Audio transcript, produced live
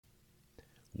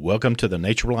Welcome to the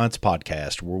Nature Reliance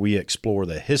Podcast, where we explore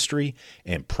the history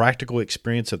and practical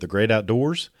experience of the great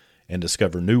outdoors and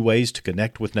discover new ways to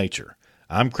connect with nature.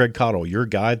 I'm Craig Cottle, your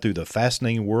guide through the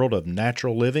fascinating world of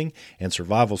natural living and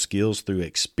survival skills through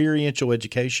experiential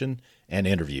education and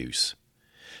interviews.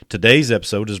 Today's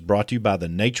episode is brought to you by the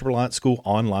Nature Reliance School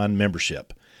Online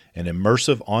Membership, an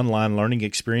immersive online learning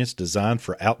experience designed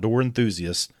for outdoor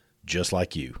enthusiasts just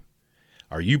like you.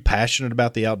 Are you passionate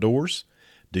about the outdoors?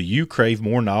 Do you crave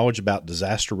more knowledge about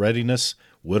disaster readiness,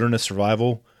 wilderness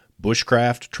survival,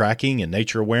 bushcraft, tracking, and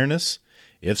nature awareness?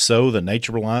 If so, the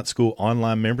Nature Reliance School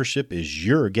Online Membership is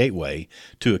your gateway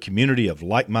to a community of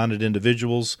like-minded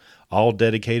individuals, all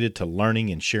dedicated to learning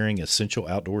and sharing essential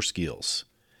outdoor skills.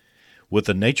 With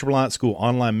the Nature Reliance School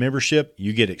Online Membership,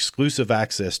 you get exclusive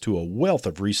access to a wealth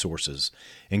of resources,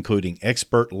 including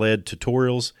expert-led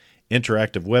tutorials,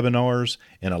 interactive webinars,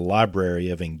 and a library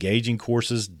of engaging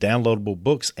courses, downloadable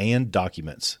books, and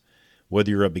documents. Whether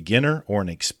you're a beginner or an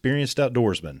experienced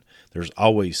outdoorsman, there's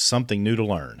always something new to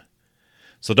learn.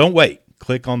 So don't wait.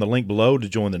 Click on the link below to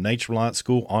join the Nature Reliance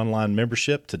School Online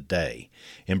Membership today.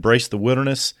 Embrace the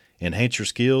wilderness, enhance your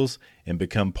skills, and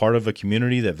become part of a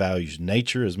community that values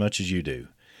nature as much as you do.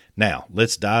 Now,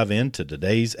 let's dive into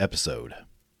today's episode.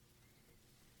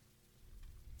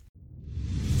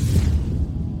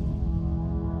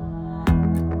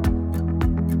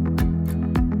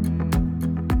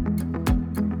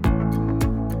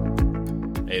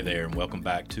 Hey there, and welcome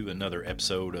back to another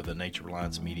episode of the Nature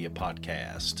Reliance Media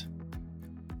Podcast.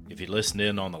 If you listened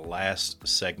in on the last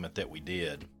segment that we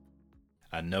did,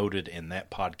 I noted in that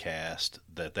podcast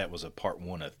that was a part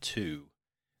one of two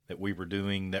that we were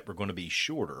doing that were going to be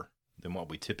shorter than what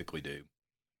we typically do.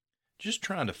 Just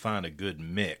trying to find a good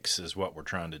mix is what we're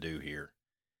trying to do here.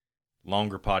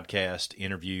 Longer podcast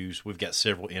interviews. We've got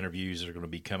several interviews that are going to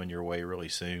be coming your way really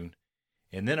soon.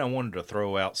 And then I wanted to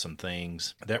throw out some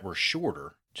things that were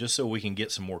shorter, just so we can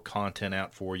get some more content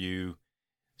out for you,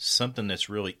 something that's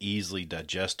really easily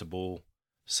digestible,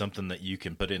 something that you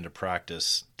can put into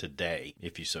practice today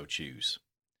if you so choose.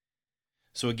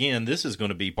 So again, this is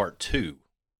going to be part two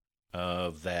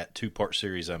of that two-part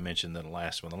series I mentioned in the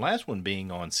last one. The last one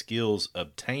being on skills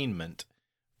obtainment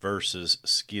versus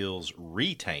skills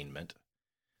retainment.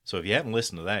 So if you haven't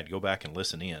listened to that, go back and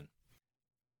listen in.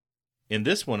 In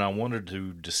this one, I wanted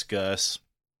to discuss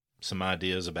some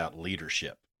ideas about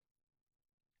leadership.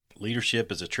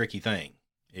 Leadership is a tricky thing.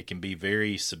 It can be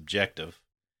very subjective,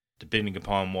 depending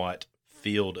upon what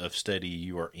field of study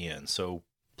you are in. So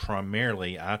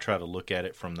primarily, I try to look at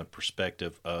it from the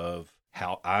perspective of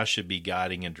how I should be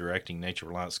guiding and directing Nature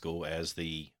Reliance School as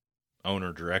the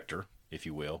owner-director, if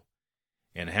you will,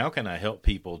 and how can I help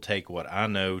people take what I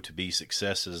know to be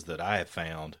successes that I have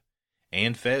found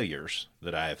and failures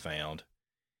that I have found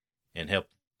and help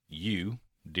you,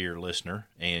 dear listener,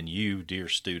 and you, dear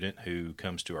student, who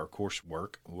comes to our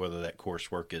coursework, whether that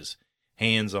coursework is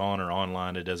hands-on or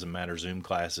online, it doesn't matter, Zoom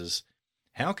classes.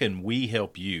 How can we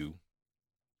help you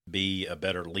be a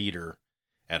better leader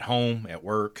at home, at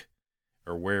work,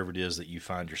 or wherever it is that you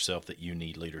find yourself that you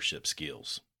need leadership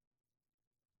skills?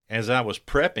 As I was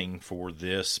prepping for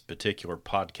this particular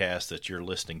podcast that you're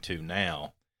listening to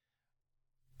now,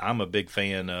 I'm a big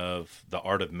fan of the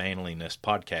Art of Manliness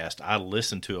podcast. I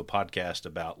listened to a podcast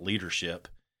about leadership.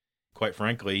 Quite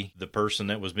frankly, the person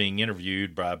that was being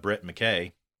interviewed by Brett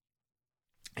McKay,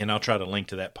 and I'll try to link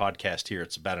to that podcast here.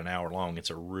 It's about an hour long. It's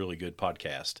a really good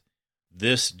podcast.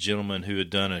 This gentleman who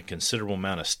had done a considerable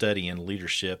amount of study in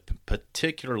leadership,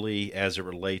 particularly as it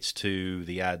relates to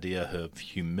the idea of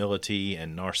humility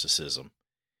and narcissism.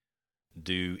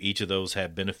 Do each of those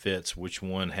have benefits? Which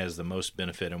one has the most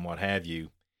benefit and what have you?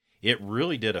 It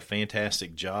really did a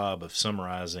fantastic job of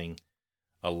summarizing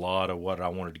a lot of what I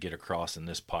wanted to get across in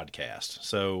this podcast.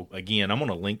 So again, I'm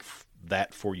going to link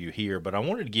that for you here, but I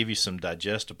wanted to give you some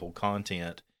digestible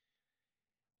content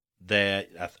that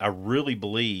I really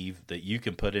believe that you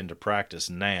can put into practice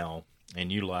now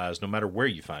and utilize no matter where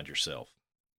you find yourself.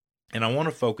 And I want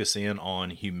to focus in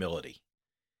on humility.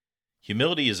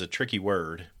 Humility is a tricky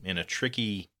word and a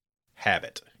tricky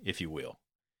habit, if you will.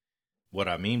 What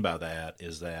I mean by that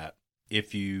is that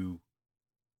if you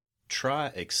try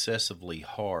excessively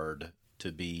hard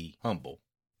to be humble,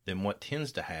 then what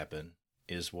tends to happen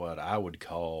is what I would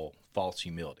call false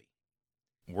humility.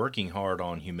 Working hard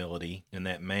on humility in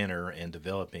that manner and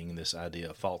developing this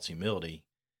idea of false humility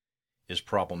is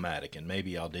problematic, and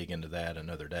maybe I'll dig into that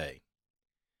another day.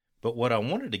 But what I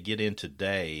wanted to get in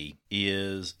today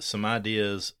is some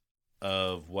ideas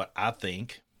of what I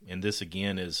think, and this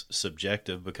again is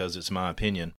subjective because it's my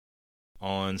opinion,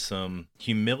 on some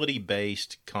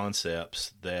humility-based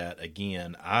concepts that,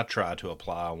 again, I try to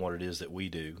apply on what it is that we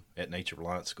do at Nature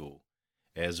Reliance School,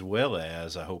 as well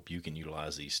as I hope you can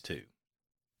utilize these too.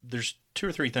 There's 2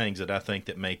 or 3 things that I think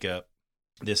that make up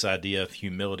this idea of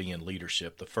humility and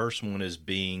leadership. The first one is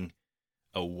being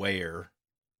aware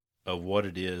of what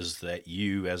it is that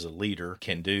you as a leader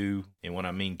can do. And what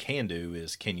I mean can do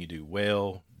is, can you do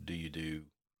well? Do you do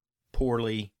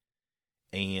poorly?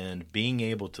 And being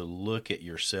able to look at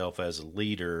yourself as a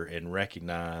leader and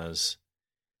recognize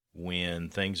when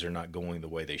things are not going the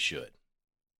way they should.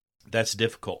 That's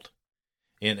difficult.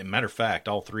 And as a matter of fact,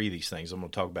 all 3 of these things, I'm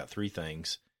going to talk about 3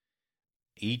 things.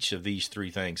 Each of these 3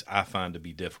 things I find to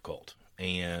be difficult.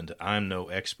 And I'm no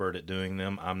expert at doing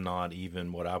them. I'm not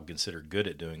even what I would consider good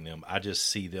at doing them. I just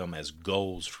see them as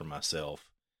goals for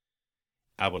myself.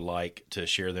 I would like to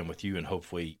share them with you, and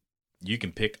hopefully you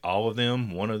can pick all of them,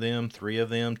 1 of them, 3 of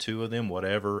them, 2 of them,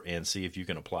 whatever, and see if you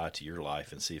can apply it to your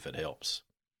life and see if it helps.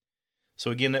 So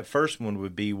again, that first one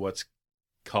would be what's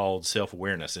called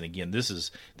self-awareness. And again,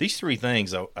 these 3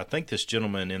 things, I think this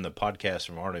gentleman in the podcast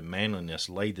from Art of Manliness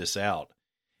laid this out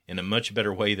in a much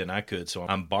better way than I could. So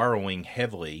I'm borrowing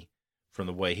heavily from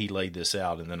the way he laid this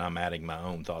out, and then I'm adding my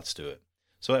own thoughts to it.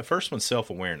 So that first one's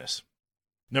self-awareness.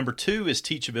 Number 2 is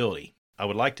teachability. I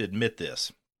would like to admit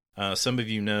this. Some of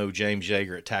you know James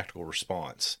Yeager at Tactical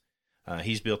Response.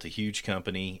 He's built a huge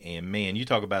company, and man, you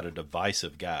talk about a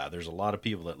divisive guy. There's a lot of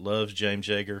people that loves James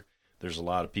Yeager. There's a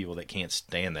lot of people that can't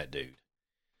stand that dude.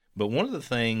 But one of the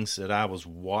things that I was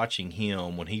watching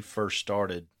him when he first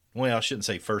started, well, I shouldn't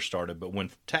say first started, but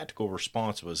when Tactical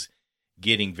Response was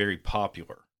getting very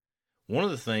popular, one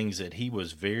of the things that he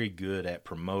was very good at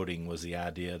promoting was the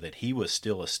idea that he was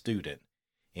still a student,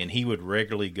 and he would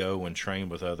regularly go and train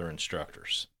with other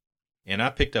instructors. And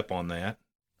I picked up on that.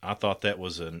 I thought that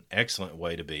was an excellent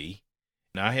way to be.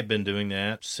 And I have been doing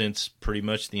that since pretty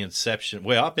much the inception.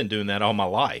 Well, I've been doing that all my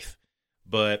life.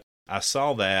 But I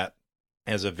saw that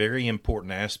as a very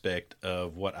important aspect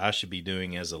of what I should be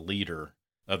doing as a leader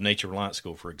of Nature Reliance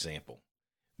School, for example.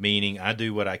 Meaning I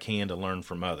do what I can to learn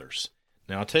from others.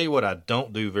 Now, I'll tell you what I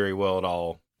don't do very well at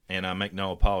all, and I make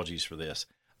no apologies for this.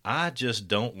 I just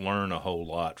don't learn a whole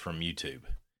lot from YouTube.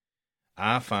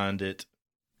 I find it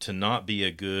to not be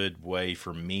a good way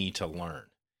for me to learn.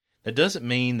 That doesn't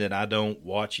mean that I don't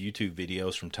watch YouTube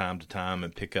videos from time to time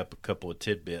and pick up a couple of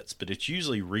tidbits, but it's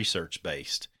usually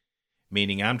research-based,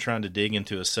 meaning I'm trying to dig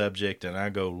into a subject and I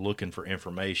go looking for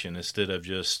information instead of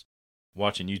just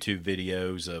watching YouTube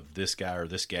videos of this guy or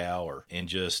this gal and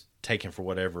just taking for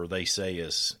whatever they say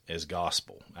as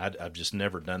gospel. I've just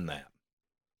never done that.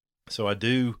 So I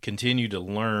do continue to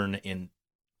learn, and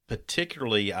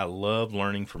particularly I love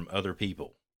learning from other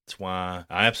people. That's why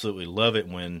I absolutely love it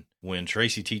when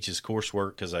Tracy teaches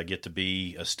coursework, because I get to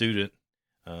be a student,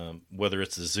 whether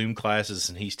it's the Zoom classes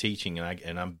and he's teaching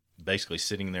and I'm basically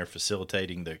sitting there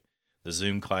facilitating the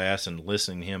Zoom class and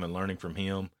listening to him and learning from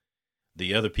him.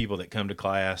 The other people that come to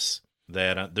class,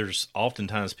 that there's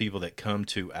oftentimes people that come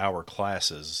to our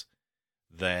classes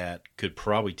that could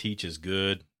probably teach as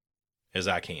good as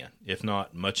I can, if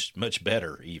not much, much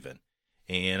better even.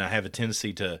 And I have a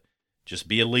tendency to just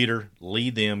be a leader,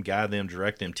 lead them, guide them,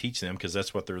 direct them, teach them, because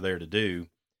that's what they're there to do.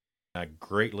 I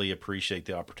greatly appreciate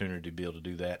the opportunity to be able to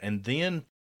do that. And then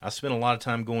I spend a lot of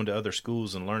time going to other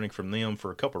schools and learning from them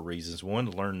for a couple of reasons. One,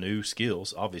 to learn new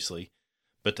skills, obviously,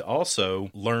 but to also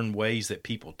learn ways that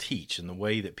people teach and the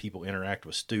way that people interact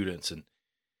with students. And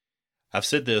I've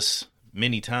said this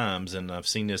many times, and I've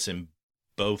seen this in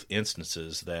both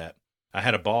instances, that I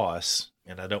had a boss,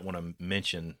 and I don't want to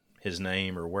mention his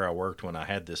name or where I worked when I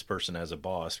had this person as a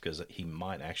boss, because he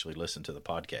might actually listen to the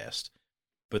podcast.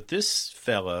 But this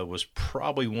fella was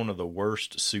probably one of the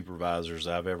worst supervisors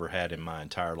I've ever had in my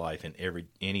entire life in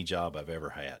any job I've ever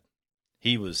had.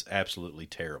 He was absolutely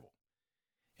terrible.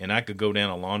 And I could go down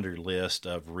a laundry list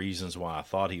of reasons why I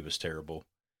thought he was terrible.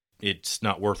 It's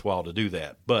not worthwhile to do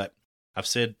that. But I've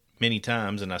said many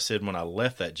times, and I said when I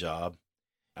left that job,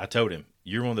 I told him,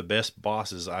 "You're one of the best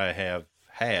bosses I have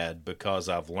had because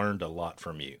I've learned a lot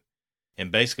from you."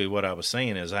 And basically what I was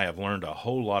saying is I have learned a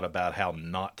whole lot about how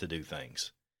not to do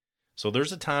things. So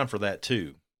there's a time for that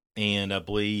too. And I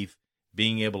believe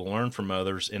being able to learn from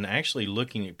others and actually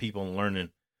looking at people and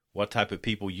learning what type of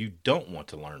people you don't want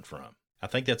to learn from. I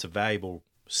think that's a valuable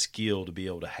skill to be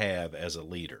able to have as a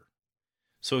leader.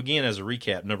 So again, as a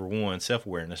recap, number 1,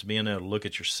 self-awareness, being able to look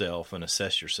at yourself and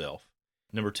assess yourself.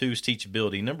 Number 2 is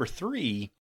teachability. Number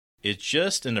 3 is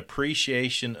just an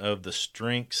appreciation of the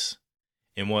strengths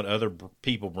and what other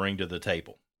people bring to the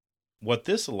table. What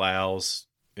this allows,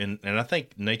 and I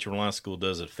think Nature Reliance School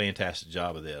does a fantastic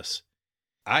job of this,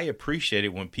 I appreciate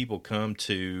it when people come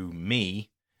to me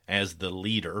as the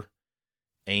leader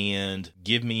and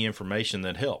give me information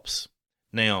that helps.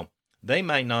 Now, they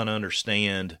might not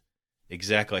understand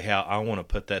exactly how I want to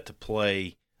put that to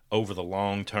play over the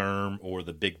long term or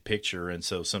the big picture, and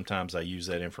so sometimes I use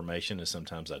that information and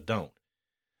sometimes I don't.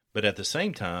 But at the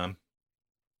same time,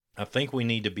 I think we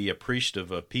need to be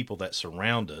appreciative of people that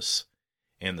surround us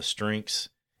and the strengths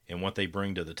and what they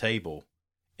bring to the table,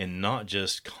 and not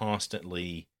just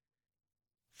constantly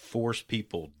force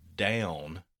people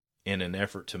down in an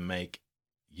effort to make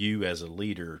you as a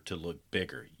leader to look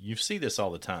bigger. You see this all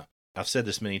the time. I've said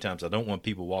this many times. I don't want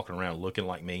people walking around looking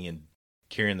like me and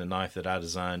carrying the knife that I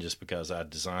designed just because I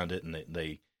designed it, and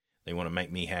they want to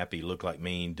make me happy, look like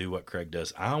me, and do what Craig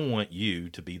does. I want you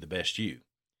to be the best you.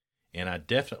 And I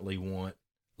definitely want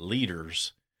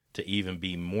leaders to even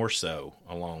be more so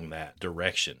along that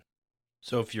direction.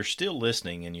 So if you're still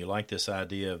listening and you like this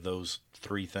idea of those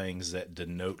 3 things that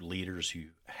denote leaders who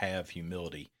have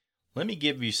humility, let me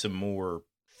give you some more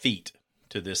feet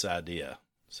to this idea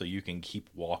so you can keep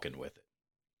walking with it.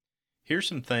 Here's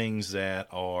some things that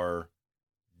are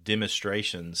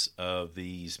demonstrations of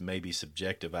these maybe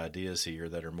subjective ideas here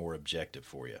that are more objective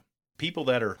for you. People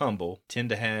that are humble tend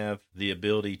to have the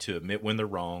ability to admit when they're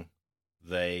wrong.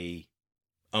 They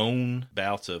own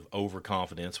bouts of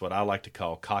overconfidence, what I like to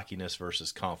call cockiness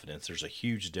versus confidence. There's a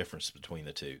huge difference between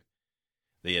the two.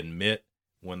 They admit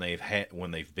when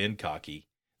they've been cocky,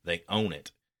 they own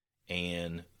it,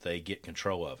 and they get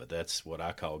control of it. That's what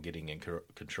I call getting in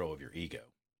control of your ego.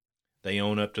 They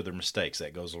own up to their mistakes.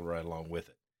 That goes right along with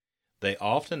it. They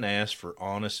often ask for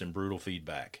honest and brutal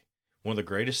feedback. One of the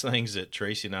greatest things that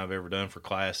Tracy and I have ever done for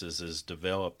classes is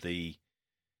develop the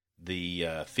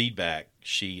feedback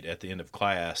sheet at the end of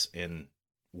class, and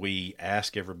we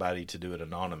ask everybody to do it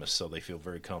anonymous so they feel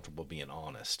very comfortable being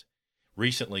honest.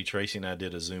 Recently, Tracy and I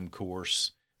did a Zoom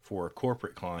course for a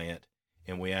corporate client,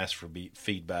 and we asked for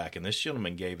feedback, and this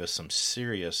gentleman gave us some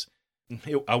serious,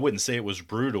 I wouldn't say it was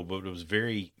brutal, but it was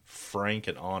very frank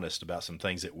and honest about some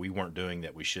things that we weren't doing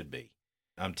that we should be.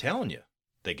 I'm telling you,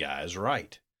 the guy is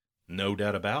right. No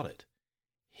doubt about it.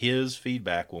 His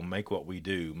feedback will make what we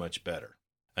do much better.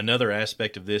 Another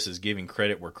aspect of this is giving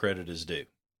credit where credit is due.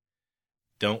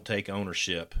 Don't take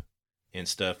ownership in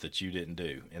stuff that you didn't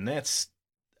do. And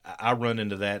I run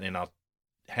into that, and I'll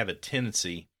have a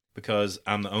tendency, because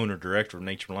I'm the owner-director of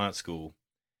Nature Reliance School,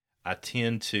 I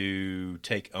tend to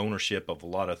take ownership of a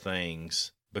lot of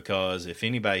things, because if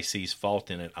anybody sees fault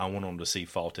in it, I want them to see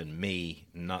fault in me,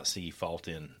 not see fault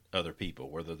in other people,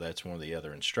 whether that's one of the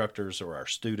other instructors or our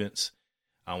students.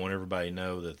 I want everybody to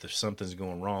know that if something's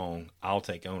going wrong, I'll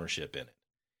take ownership in it.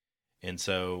 And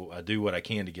so I do what I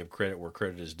can to give credit where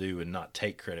credit is due and not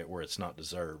take credit where it's not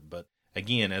deserved. But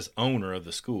again, as owner of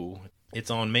the school,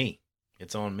 it's on me.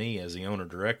 It's on me as the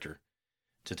owner-director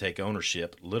to take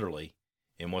ownership, literally,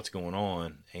 in what's going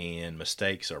on, and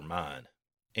mistakes are mine.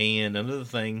 And another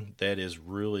thing that is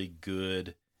really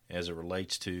good as it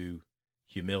relates to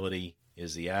humility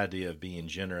is the idea of being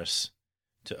generous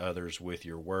to others with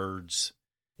your words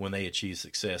when they achieve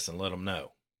success, and let them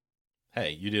know,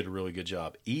 hey, you did a really good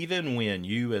job. Even when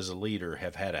you as a leader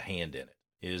have had a hand in it,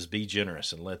 is be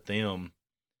generous and let them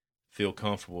feel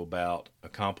comfortable about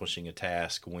accomplishing a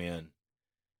task when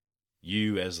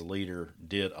you as a leader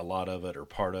did a lot of it or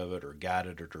part of it or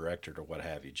guided or directed or what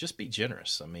have you. Just be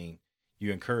generous. I mean,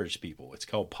 you encourage people. It's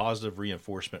called positive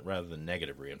reinforcement rather than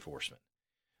negative reinforcement.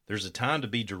 There's a time to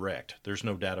be direct. There's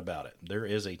no doubt about it. There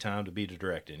is a time to be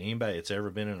direct. And anybody that's ever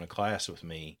been in a class with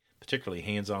me, particularly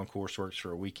hands-on coursework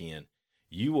for a weekend,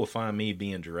 you will find me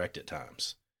being direct at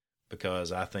times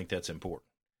because I think that's important.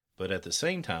 But at the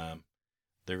same time,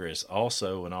 there is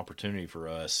also an opportunity for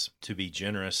us to be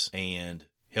generous and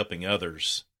helping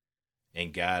others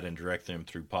and guide and direct them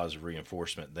through positive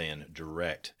reinforcement than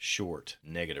direct, short,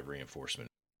 negative reinforcement.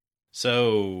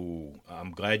 So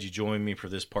I'm glad you joined me for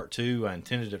this part 2. I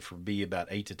intended it to be about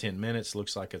 8 to 10 minutes.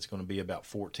 Looks like it's going to be about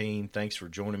 14. Thanks for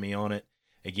joining me on it.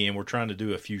 Again, we're trying to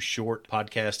do a few short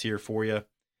podcasts here for you.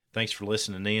 Thanks for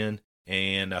listening in,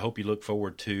 and I hope you look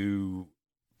forward to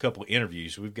a couple of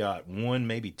interviews. We've got 1,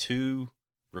 maybe 2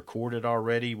 recorded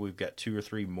already. We've got 2 or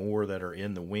 3 more that are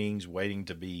in the wings waiting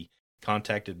to be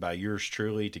contacted by yours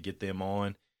truly to get them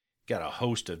on. Got a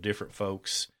host of different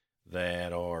folks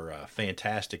that are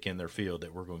fantastic in their field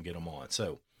that we're going to get them on.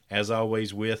 So, as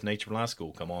always with Nature Reliance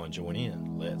School, come on, join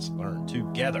in. Let's learn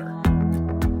together.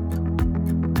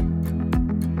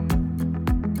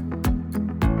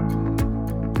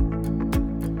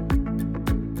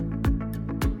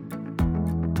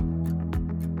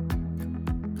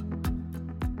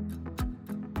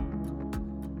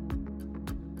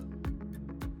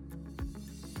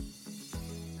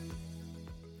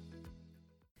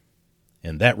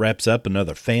 And that wraps up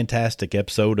another fantastic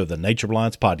episode of the Nature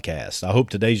Reliance Podcast. I hope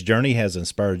today's journey has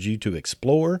inspired you to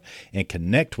explore and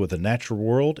connect with the natural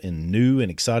world in new and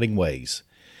exciting ways.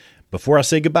 Before I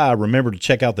say goodbye, remember to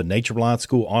check out the Nature Reliance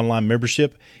School online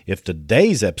membership. If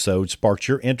today's episode sparked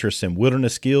your interest in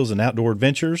wilderness skills and outdoor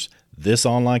adventures, this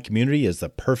online community is the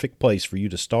perfect place for you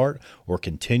to start or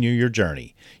continue your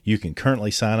journey. You can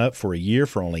currently sign up for a year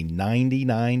for only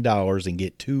 $99 and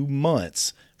get 2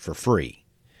 months for free.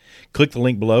 Click the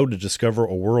link below to discover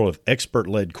a world of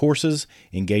expert-led courses,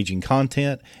 engaging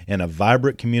content, and a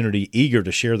vibrant community eager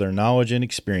to share their knowledge and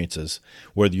experiences.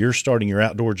 Whether you're starting your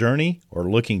outdoor journey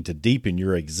or looking to deepen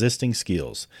your existing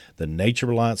skills, the Nature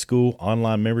Reliance School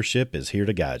online membership is here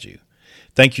to guide you.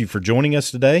 Thank you for joining us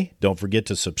today. Don't forget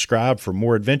to subscribe for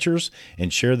more adventures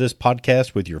and share this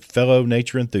podcast with your fellow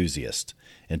nature enthusiasts.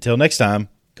 Until next time,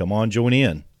 come on, join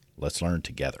in. Let's learn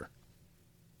together.